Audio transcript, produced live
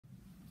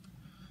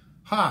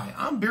Hi,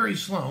 I'm Barry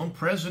Sloan,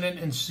 President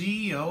and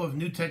CEO of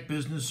Newtek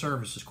Business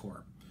Services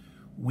Corp.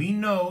 We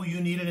know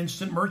you need an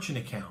instant merchant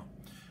account.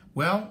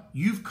 Well,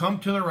 you've come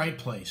to the right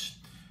place.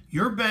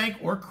 Your bank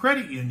or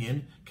credit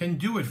union can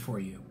do it for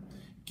you.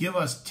 Give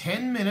us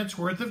 10 minutes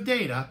worth of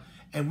data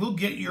and we'll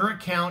get your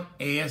account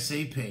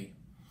ASAP.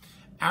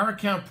 Our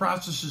account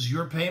processes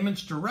your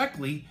payments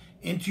directly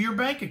into your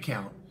bank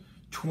account.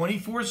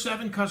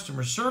 24/7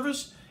 customer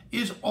service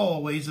is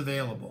always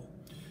available.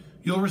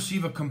 You'll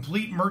receive a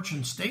complete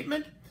merchant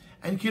statement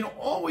and can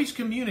always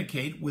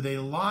communicate with a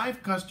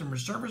live customer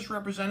service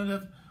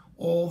representative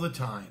all the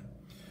time.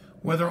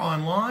 Whether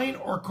online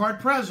or card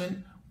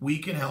present, we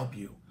can help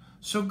you.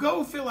 So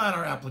go fill out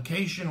our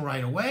application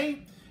right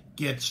away,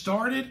 get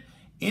started.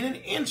 In an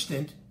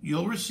instant,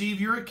 you'll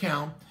receive your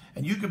account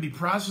and you can be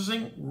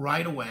processing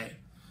right away.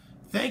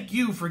 Thank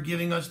you for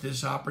giving us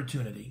this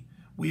opportunity.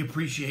 We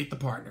appreciate the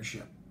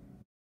partnership.